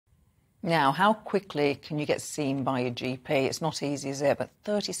Now, how quickly can you get seen by your GP? It's not easy, is it? But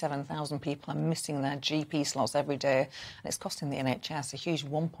 37,000 people are missing their GP slots every day, and it's costing the NHS a huge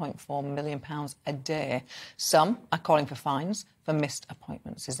 £1.4 million a day. Some are calling for fines for missed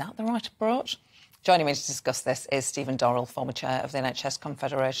appointments. Is that the right approach? Joining me to discuss this is Stephen Dorrell, former chair of the NHS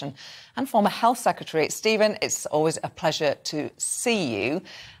Confederation and former Health Secretary. Stephen, it's always a pleasure to see you.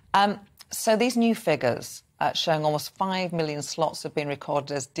 So these new figures showing almost 5 million slots have been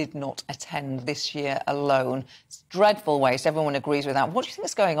recorded as did not attend this year alone. It's dreadful waste. Everyone agrees with that. What do you think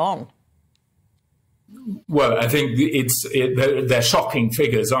is going on? Well, I think they're shocking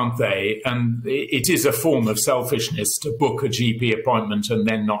figures, aren't they? And it is a form of selfishness to book a GP appointment and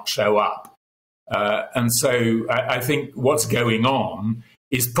then not show up. And so I think what's going on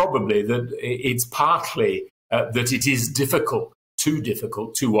is probably that it's partly that it is difficult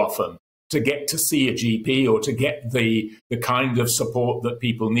too often to get to see a GP or to get the kind of support that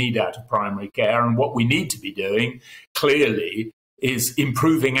people need out of primary care. And what we need to be doing, clearly, is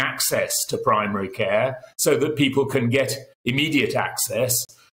improving access to primary care so that people can get immediate access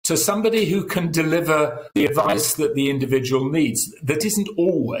to somebody who can deliver the advice that the individual needs. That isn't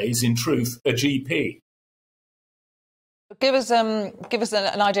always, in truth, a GP. Give us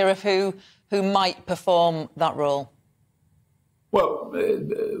an idea of who might perform that role. Well,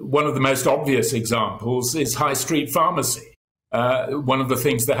 one of the most obvious examples is high street pharmacy. One of the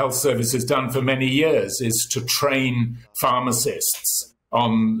things the Health Service has done for many years is to train pharmacists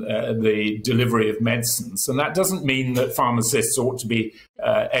on the delivery of medicines. And that doesn't mean that pharmacists ought to be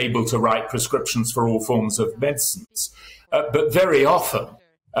able to write prescriptions for all forms of medicines. But very often,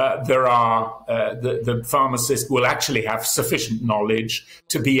 the pharmacist will actually have sufficient knowledge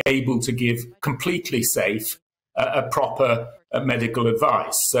to be able to give completely safe, proper medical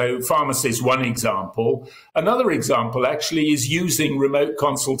advice. So pharmacy is one example. Another example actually is using remote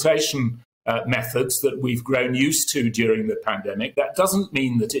consultation methods that we've grown used to during the pandemic. That doesn't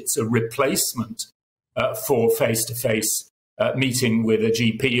mean that it's a replacement for face-to-face meeting with a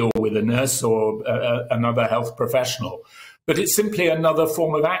GP or with a nurse or another health professional, but it's simply another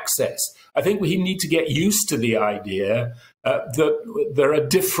form of access. I think we need to get used to the idea that there are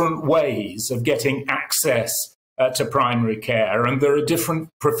different ways of getting access to primary care, and there are different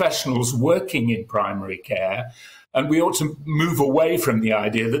professionals working in primary care, and we ought to move away from the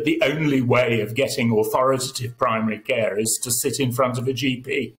idea that the only way of getting authoritative primary care is to sit in front of a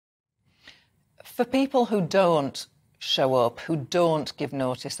GP. For people who don't show up, who don't give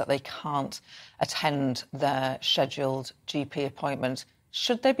notice that they can't attend their scheduled GP appointment,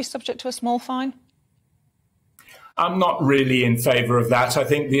 should they be subject to a small fine? I'm not really in favour of that. I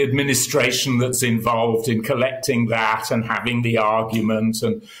think the administration that's involved in collecting that and having the argument,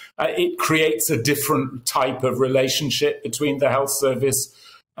 and it creates a different type of relationship between the health service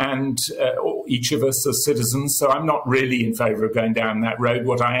and each of us as citizens. So I'm not really in favour of going down that road.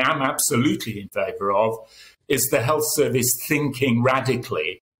 What I am absolutely in favour of is the health service thinking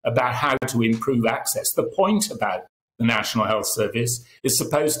radically about how to improve access. The point about the National Health Service is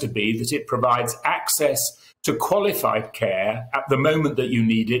supposed to be that it provides access to qualified care at the moment that you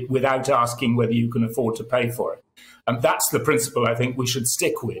need it without asking whether you can afford to pay for it. And that's the principle I think we should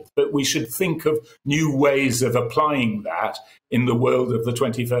stick with. But we should think of new ways of applying that in the world of the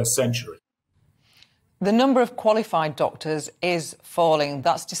 21st century. The number of qualified doctors is falling.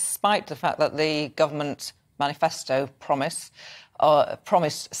 That's despite the fact that the government manifesto promised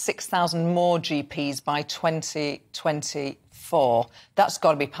 6,000 more GPs by 2024. That's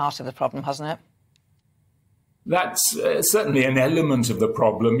got to be part of the problem, hasn't it? That's certainly an element of the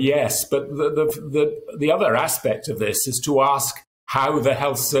problem, yes. But the other aspect of this is to ask how the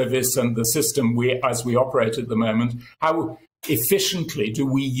health service and the system as we operate at the moment, how efficiently do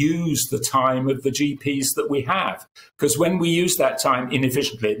we use the time of the GPs that we have? Because when we use that time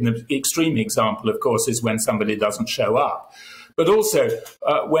inefficiently, and the extreme example, of course, is when somebody doesn't show up. But also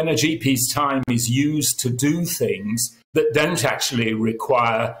when a GP's time is used to do things that don't actually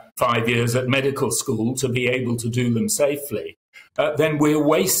require 5 years at medical school to be able to do them safely, then we're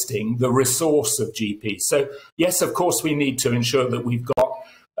wasting the resource of GPs. So, yes, of course, we need to ensure that we've got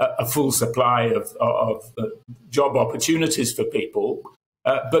a full supply of job opportunities for people,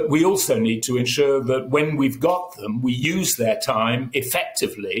 but we also need to ensure that when we've got them, we use their time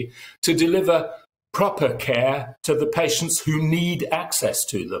effectively to deliver proper care to the patients who need access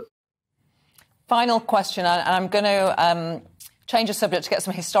to them. Final question, and I'm going to change the subject to get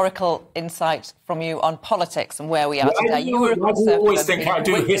some historical insight from you on politics and where we are today. You were a Conservative. I always think I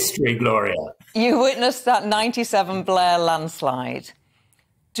do history, Gloria. You witnessed that 97 Blair landslide.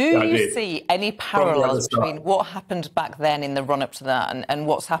 Do you see any parallels between what happened back then in the run-up to that and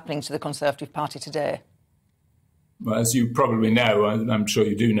what's happening to the Conservative Party today? Well, as you probably know, I'm sure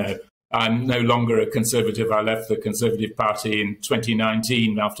you do know, I'm no longer a Conservative. I left the Conservative Party in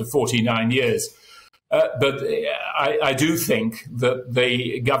 2019 after 49 years. But I do think that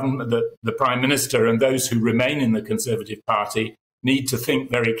the government, the Prime Minister and those who remain in the Conservative Party need to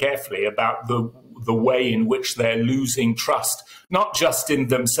think very carefully about the way in which they're losing trust, not just in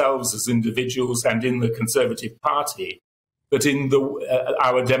themselves as individuals and in the Conservative Party, but in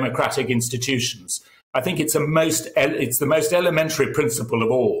our democratic institutions. I think it's the most elementary principle of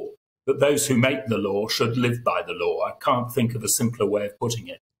all, that those who make the law should live by the law. I can't think of a simpler way of putting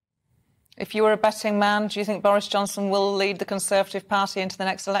it. If you were a betting man, do you think Boris Johnson will lead the Conservative Party into the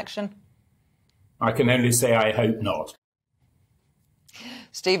next election? I can only say I hope not.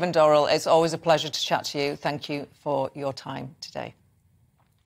 Stephen Dorrell, it's always a pleasure to chat to you. Thank you for your time today.